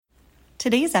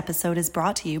Today's episode is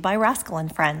brought to you by Rascal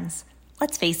and Friends.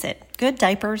 Let's face it, good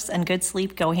diapers and good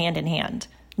sleep go hand in hand.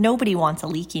 Nobody wants a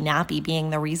leaky nappy being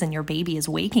the reason your baby is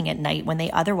waking at night when they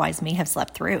otherwise may have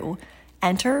slept through.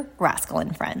 Enter Rascal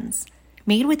and Friends.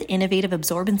 Made with innovative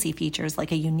absorbency features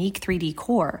like a unique 3D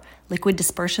core, liquid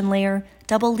dispersion layer,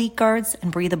 double leak guards,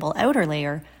 and breathable outer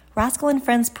layer, Rascal and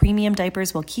Friends premium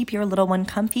diapers will keep your little one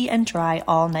comfy and dry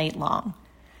all night long.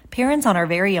 Parents on our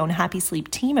very own Happy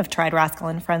Sleep team have tried Rascal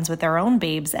and Friends with their own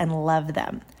babes and love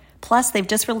them. Plus, they've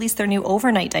just released their new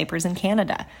overnight diapers in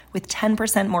Canada with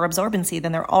 10% more absorbency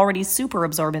than their already super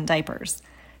absorbent diapers.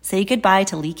 Say goodbye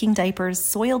to leaking diapers,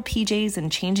 soiled PJs, and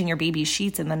changing your baby's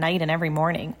sheets in the night and every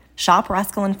morning. Shop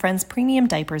Rascal and Friends premium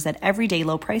diapers at everyday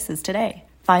low prices today.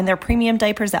 Find their premium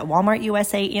diapers at Walmart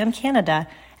USA and Canada,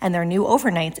 and their new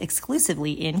overnights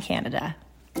exclusively in Canada.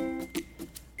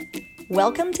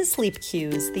 Welcome to Sleep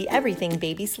Cues, the Everything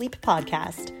Baby Sleep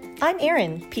podcast. I'm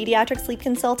Erin, pediatric sleep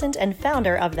consultant and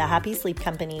founder of the Happy Sleep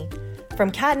Company. From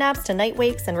catnaps to night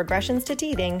wakes and regressions to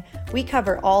teething, we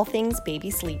cover all things baby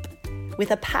sleep.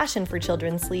 With a passion for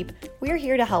children's sleep, we're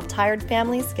here to help tired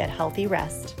families get healthy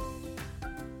rest.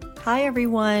 Hi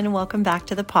everyone, welcome back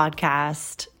to the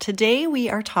podcast. Today we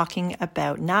are talking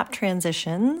about nap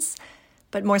transitions,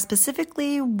 but more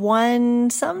specifically, one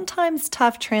sometimes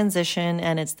tough transition,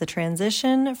 and it's the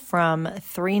transition from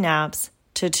 3 naps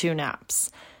to 2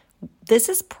 naps. This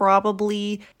is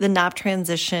probably the nap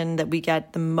transition that we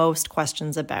get the most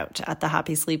questions about at the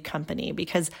Happy Sleep Company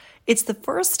because it's the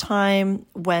first time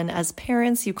when, as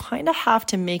parents, you kind of have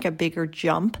to make a bigger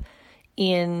jump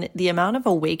in the amount of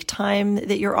awake time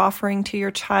that you're offering to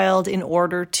your child in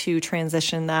order to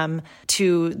transition them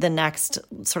to the next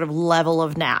sort of level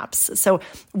of naps. So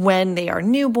when they are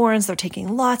newborns, they're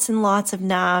taking lots and lots of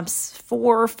naps,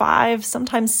 4, 5,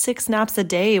 sometimes 6 naps a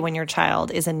day when your child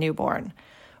is a newborn.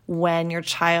 When your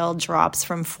child drops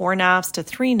from 4 naps to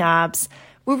 3 naps,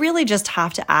 we really just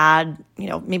have to add,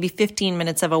 maybe 15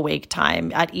 minutes of awake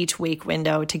time at each wake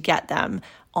window to get them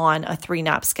on a 3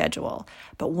 nap schedule.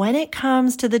 But when it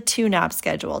comes to the 2 nap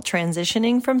schedule,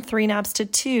 transitioning from 3 naps to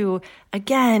 2,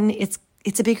 again,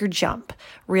 it's a bigger jump,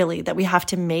 really, that we have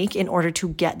to make in order to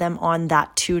get them on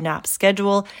that 2 nap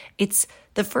schedule. It's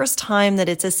the first time that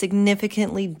it's a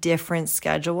significantly different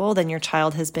schedule than your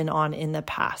child has been on in the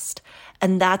past.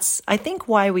 And that's, I think,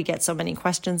 why we get so many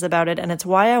questions about it. And it's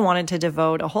why I wanted to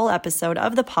devote a whole episode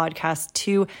of the podcast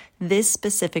to this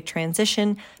specific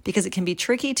transition, because it can be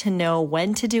tricky to know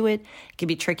when to do it. It can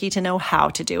be tricky to know how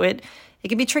to do it. It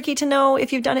can be tricky to know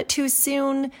if you've done it too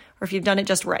soon or if you've done it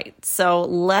just right. So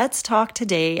let's talk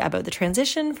today about the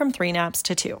transition from 3 naps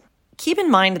to 2. Keep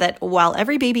in mind that while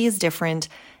every baby is different,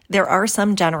 there are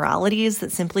some generalities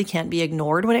that simply can't be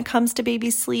ignored when it comes to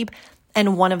baby sleep.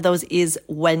 And one of those is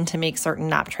when to make certain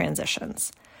nap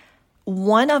transitions.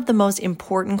 One of the most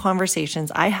important conversations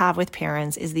I have with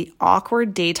parents is the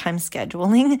awkward daytime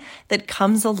scheduling that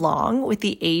comes along with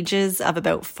the ages of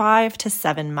about 5 to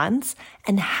 7 months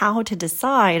and how to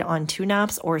decide on 2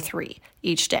 naps or 3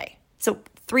 each day. So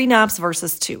 3 naps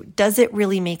versus 2, does it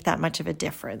really make that much of a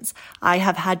difference? I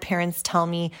have had parents tell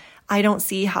me, I don't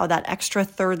see how that extra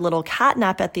third little cat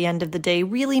nap at the end of the day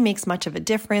really makes much of a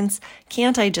difference.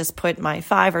 Can't I just put my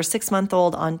 5 or 6 month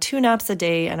old on 2 naps a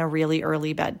day and a really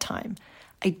early bedtime?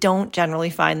 I don't generally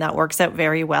find that works out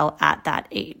very well at that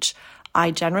age.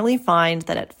 I generally find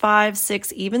that at 5,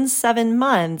 6, even 7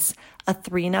 months, a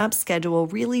 3 nap schedule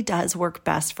really does work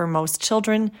best for most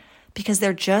children because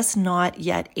they're just not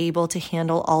yet able to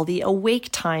handle all the awake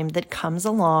time that comes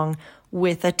along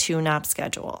with a 2 nap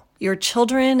schedule. Your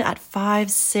children at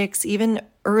 5, 6, even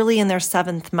early in their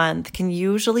 7th month can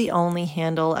usually only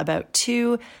handle about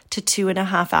 2 to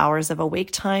 2.5 hours of awake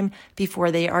time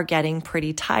before they are getting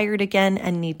pretty tired again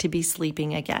and need to be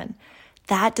sleeping again.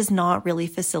 That does not really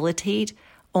facilitate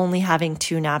only having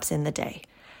 2 naps in the day.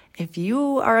 If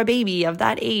you are a baby of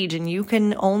that age and you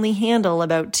can only handle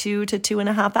about 2 to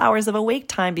 2.5 hours of awake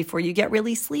time before you get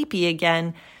really sleepy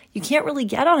again, you can't really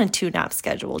get on a 2 nap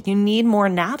schedule. You need more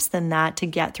naps than that to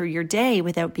get through your day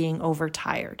without being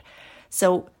overtired.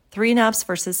 So 3 naps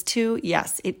versus 2,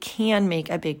 yes, it can make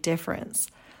a big difference.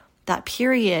 That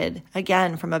period,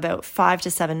 again, from about 5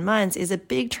 to 7 months is a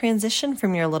big transition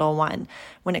from your little one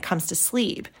when it comes to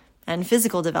sleep and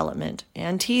physical development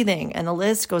and teething, and the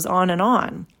list goes on and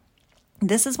on.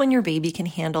 This is when your baby can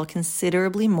handle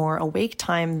considerably more awake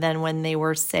time than when they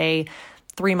were, say,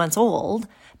 3 months old,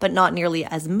 but not nearly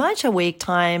as much awake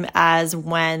time as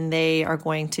when they are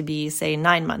going to be, say,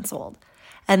 9 months old.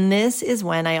 And this is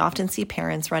when I often see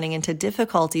parents running into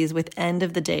difficulties with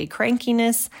end-of-the-day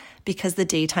crankiness because the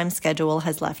daytime schedule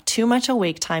has left too much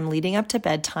awake time leading up to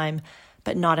bedtime,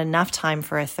 but not enough time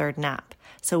for a third nap.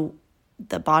 So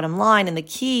the bottom line and the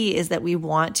key is that we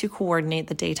want to coordinate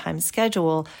the daytime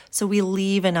schedule so we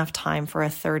leave enough time for a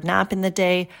third nap in the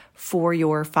day for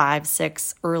your 5,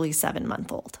 6, early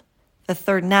 7-month-old. The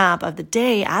third nap of the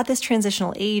day at this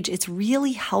transitional age, it's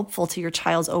really helpful to your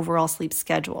child's overall sleep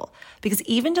schedule because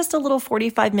even just a little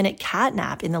 45-minute cat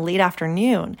nap in the late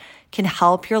afternoon can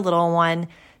help your little one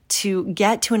to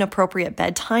get to an appropriate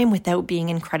bedtime without being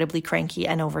incredibly cranky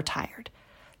and overtired.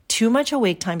 Too much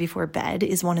awake time before bed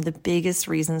is one of the biggest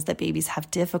reasons that babies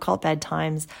have difficult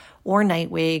bedtimes or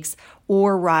night wakes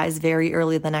or rise very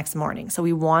early the next morning. So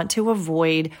we want to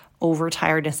avoid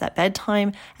overtiredness at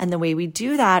bedtime. And the way we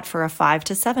do that for a 5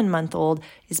 to 7-month-old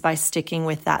is by sticking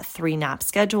with that 3-nap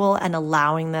schedule and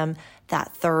allowing them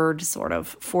that third sort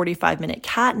of 45-minute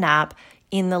cat nap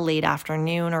in the late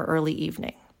afternoon or early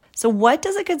evening. So what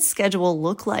does a good schedule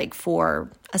look like for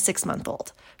a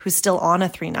 6-month-old who's still on a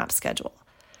 3-nap schedule?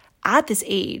 At this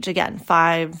age, again,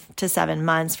 5 to 7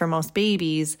 months for most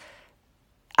babies,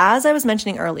 as I was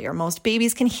mentioning earlier, most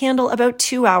babies can handle about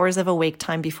 2 hours of awake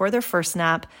time before their first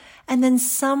nap, and then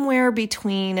somewhere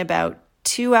between about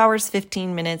 2 hours,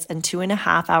 15 minutes, and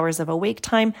 2.5 hours of awake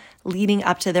time leading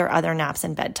up to their other naps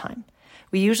and bedtime.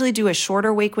 We usually do a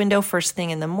shorter wake window first thing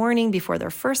in the morning before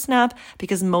their first nap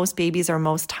because most babies are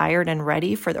most tired and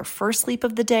ready for their first sleep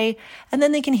of the day, and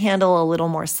then they can handle a little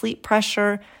more sleep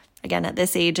pressure. Again, at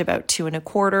this age, about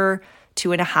 2.25,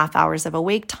 2.5 hours of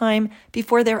awake time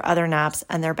before their other naps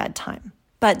and their bedtime.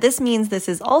 But this means this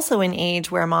is also an age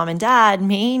where mom and dad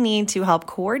may need to help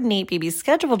coordinate baby's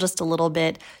schedule just a little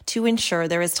bit to ensure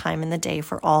there is time in the day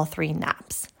for all 3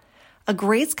 naps. A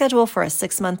great schedule for a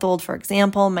 6-month-old, for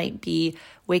example, might be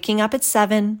waking up at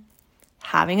 7,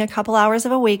 having a couple hours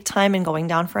of awake time and going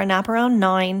down for a nap around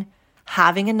 9,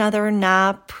 having another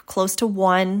nap close to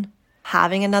 1,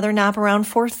 having another nap around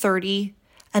 4:30,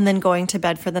 and then going to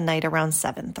bed for the night around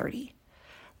 7:30.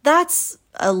 That's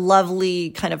a lovely,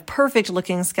 kind of perfect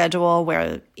looking schedule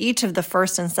where each of the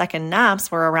first and second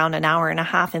naps were around an hour and a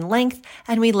half in length,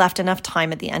 and we left enough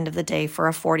time at the end of the day for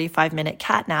a 45-minute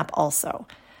cat nap also.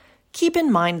 Keep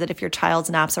in mind that if your child's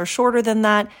naps are shorter than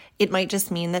that, it might just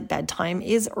mean that bedtime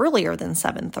is earlier than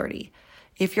 7:30.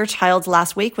 If your child's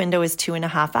last wake window is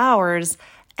 2.5 hours,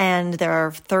 and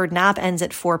their third nap ends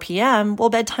at 4 p.m., well,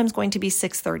 bedtime's going to be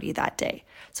 6:30 that day.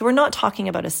 So we're not talking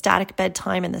about a static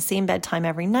bedtime and the same bedtime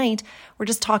every night. We're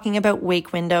just talking about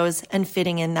wake windows and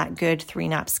fitting in that good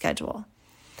 3-nap schedule.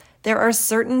 There are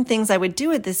certain things I would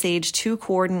do at this age to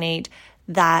coordinate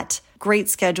that great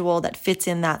schedule that fits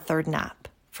in that third nap.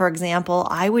 For example,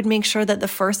 I would make sure that the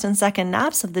first and second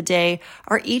naps of the day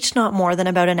are each not more than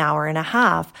about an hour and a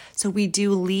half, so we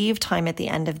do leave time at the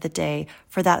end of the day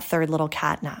for that third little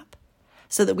cat nap,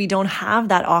 so that we don't have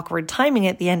that awkward timing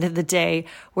at the end of the day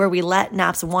where we let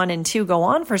naps 1 and 2 go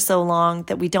on for so long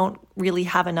that we don't really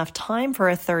have enough time for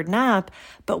a third nap,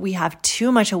 but we have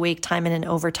too much awake time in an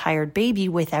overtired baby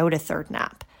without a third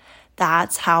nap.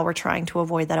 That's how we're trying to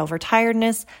avoid that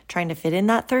overtiredness, trying to fit in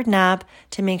that third nap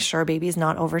to make sure baby's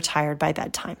not overtired by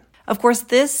bedtime. Of course,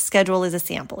 this schedule is a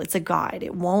sample. It's a guide.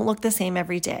 It won't look the same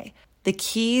every day. The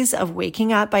keys of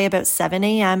waking up by about 7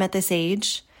 a.m. at this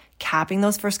age, capping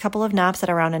those first couple of naps at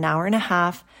around an hour and a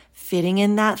half, fitting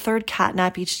in that third cat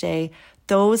nap each day,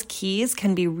 those keys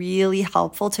can be really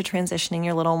helpful to transitioning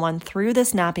your little one through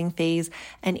this napping phase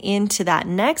and into that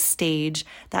next stage,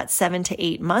 that 7 to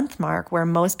 8 month mark, where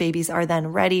most babies are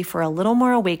then ready for a little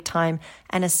more awake time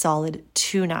and a solid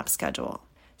 2-nap schedule.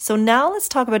 So now let's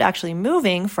talk about actually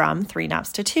moving from 3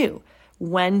 naps to 2.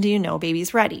 When do you know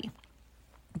baby's ready?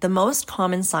 The most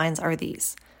common signs are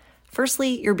these.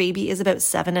 Firstly, your baby is about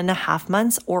 7.5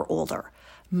 months or older.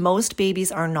 Most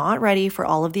babies are not ready for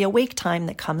all of the awake time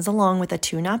that comes along with a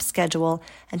 2-nap schedule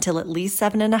until at least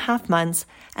 7.5 months,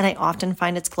 and I often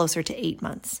find it's closer to 8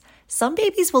 months. Some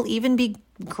babies will even be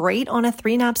great on a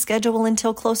 3-nap schedule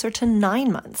until closer to 9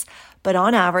 months, but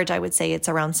on average, I would say it's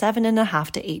around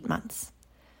 7.5 to 8 months.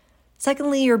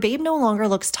 Secondly, your babe no longer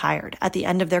looks tired at the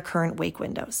end of their current wake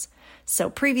windows. So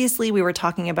previously, we were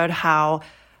talking about how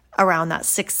around that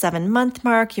 6-7 month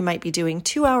mark, you might be doing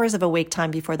 2 hours of awake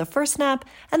time before the first nap,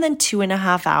 and then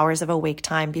 2.5 hours of awake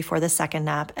time before the second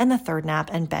nap and the third nap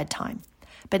and bedtime.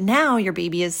 But now your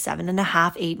baby is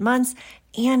 7.5, 8 months,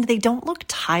 and they don't look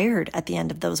tired at the end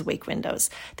of those wake windows.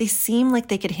 They seem like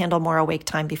they could handle more awake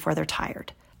time before they're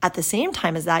tired. At the same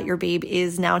time as that, your babe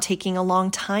is now taking a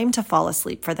long time to fall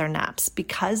asleep for their naps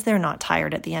because they're not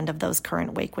tired at the end of those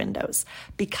current wake windows,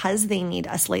 because they need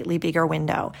a slightly bigger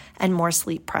window and more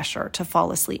sleep pressure to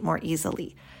fall asleep more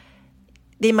easily.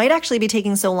 They might actually be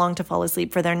taking so long to fall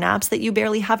asleep for their naps that you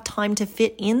barely have time to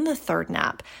fit in the third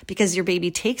nap because your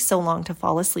baby takes so long to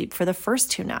fall asleep for the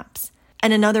first 2 naps.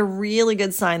 And another really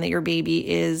good sign that your baby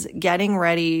is getting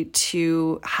ready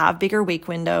to have bigger wake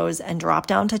windows and drop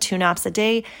down to 2 naps a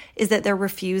day is that they're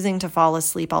refusing to fall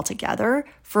asleep altogether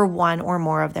for 1 or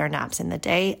more of their naps in the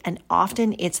day, and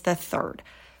often it's the third.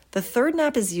 The third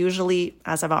nap is usually,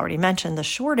 as I've already mentioned, the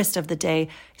shortest of the day.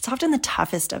 It's often the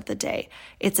toughest of the day.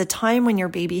 It's a time when your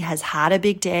baby has had a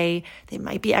big day, they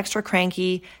might be extra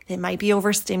cranky, they might be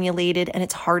overstimulated, and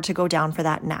it's hard to go down for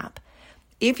that nap.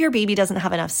 If your baby doesn't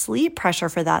have enough sleep pressure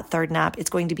for that third nap, it's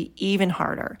going to be even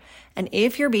harder. And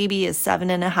if your baby is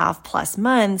 7.5+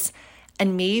 months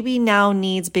and maybe now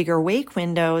needs bigger wake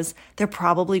windows, they're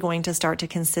probably going to start to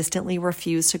consistently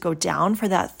refuse to go down for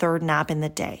that third nap in the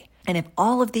day. And if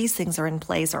all of these things are in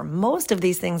place, or most of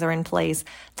these things are in place,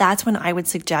 that's when I would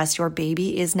suggest your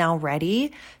baby is now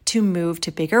ready to move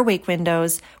to bigger wake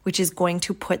windows, which is going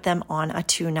to put them on a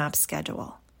 2-nap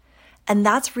schedule. And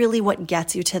that's really what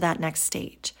gets you to that next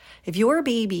stage. If your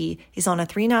baby is on a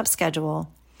 3-nap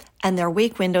schedule and their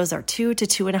wake windows are 2 to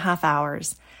 2.5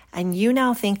 hours, and you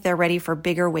now think they're ready for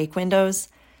bigger wake windows,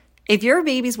 if your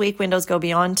baby's wake windows go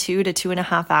beyond 2 to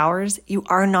 2.5 hours, you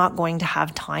are not going to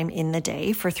have time in the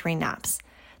day for 3 naps.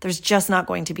 There's just not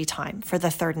going to be time for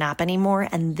the third nap anymore.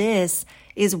 And this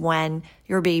is when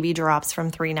your baby drops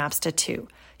from 3 naps to 2.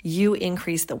 You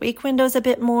increase the wake windows a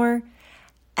bit more,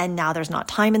 and now there's not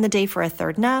time in the day for a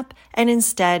third nap. And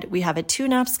instead, we have a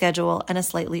 2-nap schedule and a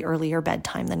slightly earlier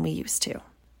bedtime than we used to.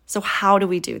 So how do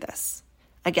we do this?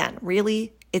 Again,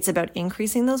 really, it's about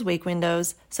increasing those wake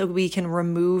windows so we can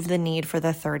remove the need for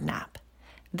the third nap.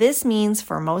 This means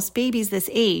for most babies this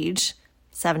age,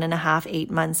 7.5,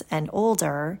 8 months and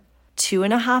older,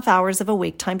 2.5 hours of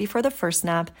awake time before the first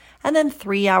nap, and then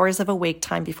 3 hours of awake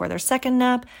time before their second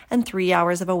nap, and 3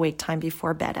 hours of awake time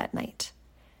before bed at night.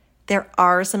 There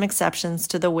are some exceptions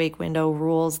to the wake window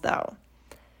rules though.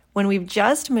 When we've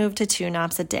just moved to 2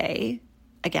 naps a day,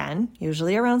 again,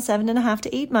 usually around 7.5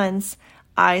 to 8 months,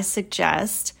 I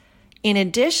suggest, in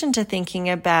addition to thinking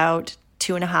about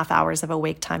 2.5 hours of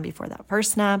awake time before that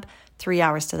first nap, 3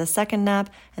 hours to the second nap,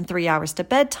 and 3 hours to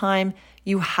bedtime,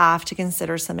 you have to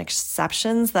consider some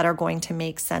exceptions that are going to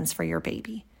make sense for your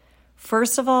baby.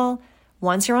 First of all,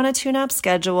 once you're on a 2-nap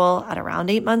schedule at around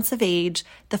 8 months of age,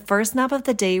 the first nap of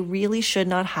the day really should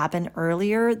not happen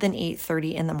earlier than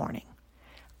 8:30 in the morning.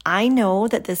 I know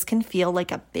that this can feel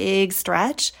like a big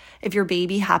stretch if your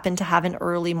baby happened to have an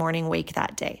early morning wake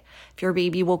that day. If your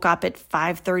baby woke up at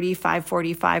 5:30,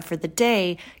 5:45 for the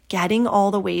day, getting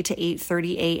all the way to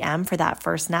 8:30 a.m. for that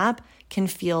first nap can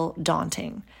feel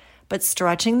daunting. But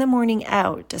stretching the morning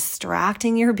out,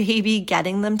 distracting your baby,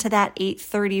 getting them to that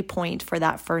 8:30 point for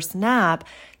that first nap,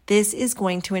 this is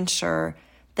going to ensure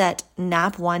that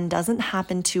nap 1 doesn't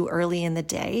happen too early in the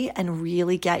day and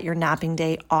really get your napping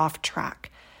day off track.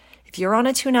 If you're on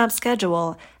a 2-nap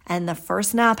schedule and the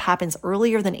first nap happens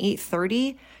earlier than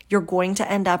 8:30, you're going to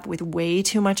end up with way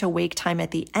too much awake time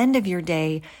at the end of your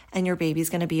day and your baby's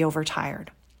going to be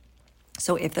overtired.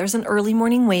 So if there's an early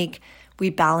morning wake, we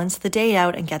balance the day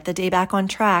out and get the day back on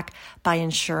track by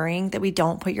ensuring that we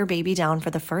don't put your baby down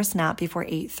for the first nap before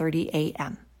 8:30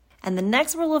 a.m. And the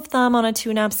next rule of thumb on a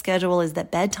 2-nap schedule is that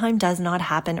bedtime does not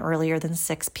happen earlier than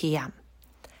 6 p.m.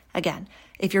 Again,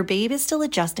 if your babe is still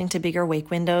adjusting to bigger wake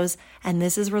windows and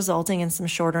this is resulting in some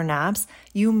shorter naps,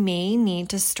 you may need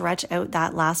to stretch out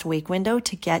that last wake window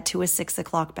to get to a 6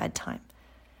 o'clock bedtime.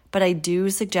 But I do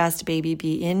suggest baby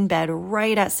be in bed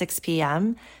right at 6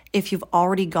 p.m. if you've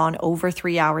already gone over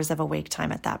 3 hours of awake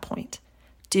time at that point.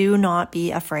 Do not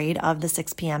be afraid of the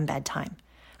 6 p.m. bedtime.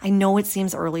 I know it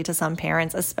seems early to some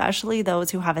parents, especially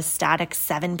those who have a static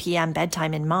 7 p.m.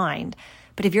 bedtime in mind.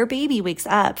 But if your baby wakes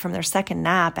up from their second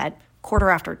nap at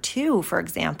 2:15, for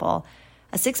example,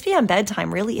 a 6 p.m.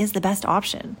 bedtime really is the best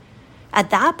option. At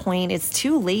that point, it's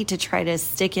too late to try to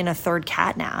stick in a third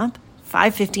cat nap.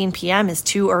 5:15 p.m. is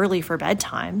too early for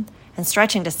bedtime, and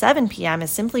stretching to 7 p.m. is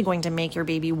simply going to make your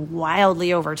baby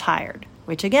wildly overtired,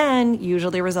 which again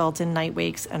usually results in night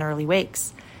wakes and early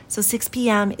wakes. So 6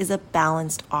 p.m. is a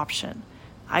balanced option.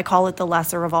 I call it the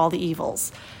lesser of all the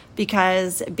evils,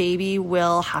 because baby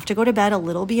will have to go to bed a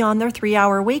little beyond their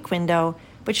 3-hour wake window,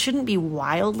 but shouldn't be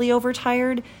wildly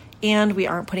overtired, and we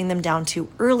aren't putting them down too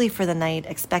early for the night,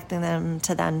 expecting them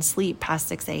to then sleep past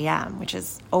 6 a.m., which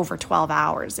is over 12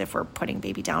 hours if we're putting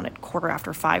baby down at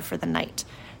 5:15 for the night.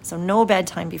 So no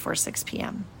bedtime before 6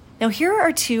 p.m. Now, here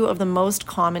are 2 of the most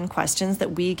common questions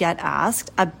that we get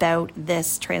asked about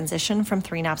this transition from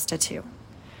 3 naps to 2.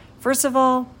 First of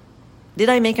all, did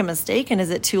I make a mistake and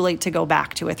is it too late to go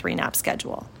back to a 3-nap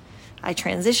schedule? I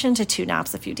transitioned to 2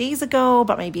 naps a few days ago,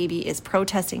 but my baby is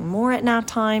protesting more at nap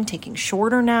time, taking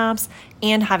shorter naps,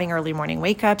 and having early morning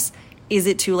wake-ups. Is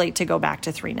it too late to go back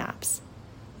to 3 naps?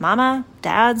 Mama,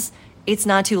 dads, it's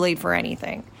not too late for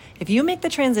anything. If you make the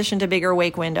transition to bigger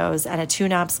wake windows and a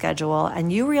 2-nap schedule,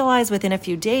 and you realize within a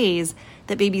few days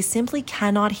that baby simply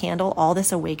cannot handle all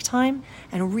this awake time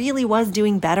and really was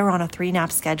doing better on a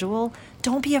 3-nap schedule,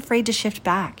 don't be afraid to shift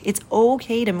back. It's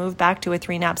okay to move back to a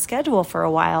 3-nap schedule for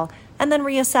a while and then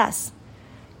reassess.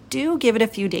 Do give it a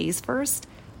few days first,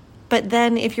 but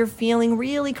then if you're feeling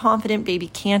really confident baby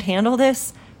can't handle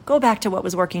this, go back to what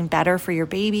was working better for your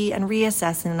baby and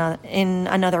reassess in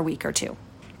another week or 2.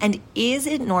 And is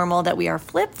it normal that we are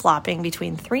flip-flopping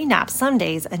between 3 naps some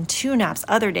days and 2 naps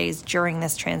other days during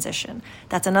this transition?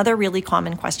 That's another really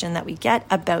common question that we get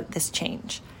about this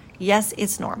change. Yes,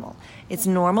 it's normal. It's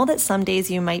normal that some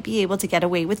days you might be able to get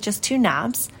away with just 2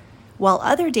 naps, while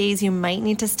other days you might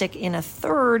need to stick in a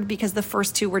third because the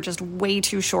first 2 were just way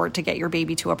too short to get your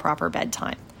baby to a proper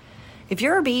bedtime. If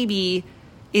your baby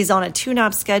is on a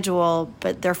 2-nap schedule,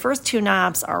 but their first 2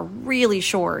 naps are really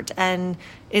short and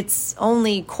it's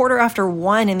only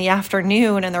 1:15 in the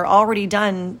afternoon and they're already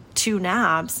done 2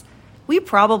 naps, we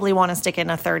probably want to stick in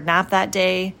a 3rd nap that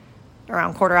day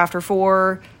around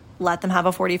 4:15, let them have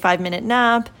a 45-minute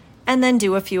nap, and then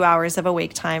do a few hours of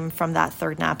awake time from that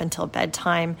 3rd nap until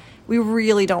bedtime. We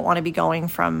really don't want to be going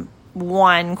from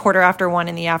 1:15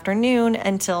 in the afternoon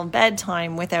until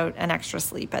bedtime without an extra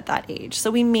sleep at that age. So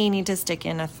we may need to stick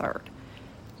in a 3rd.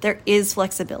 There is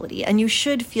flexibility, and you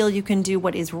should feel you can do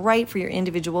what is right for your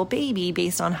individual baby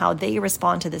based on how they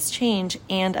respond to this change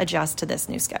and adjust to this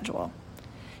new schedule.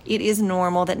 It is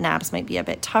normal that naps might be a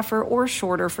bit tougher or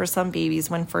shorter for some babies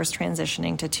when first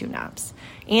transitioning to 2 naps,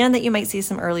 and that you might see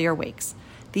some earlier wakes.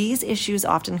 These issues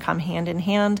often come hand in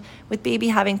hand with baby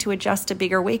having to adjust to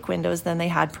bigger wake windows than they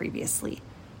had previously.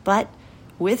 But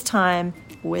with time,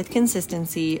 with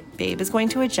consistency, babe is going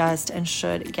to adjust and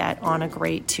should get on a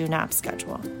great 2-nap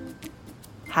schedule.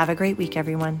 Have a great week,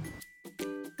 everyone.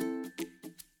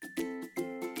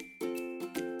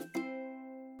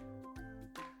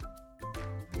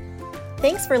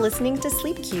 Thanks for listening to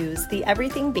Sleep Cues, the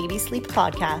Everything Baby Sleep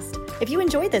podcast. If you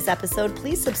enjoyed this episode,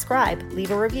 please subscribe, leave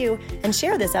a review, and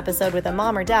share this episode with a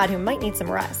mom or dad who might need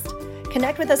some rest.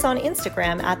 Connect with us on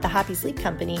Instagram at The Happy Sleep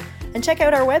Company, and check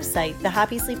out our website,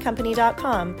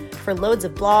 thehappysleepcompany.com, for loads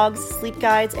of blogs, sleep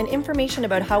guides, and information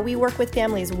about how we work with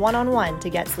families one-on-one to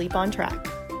get sleep on track.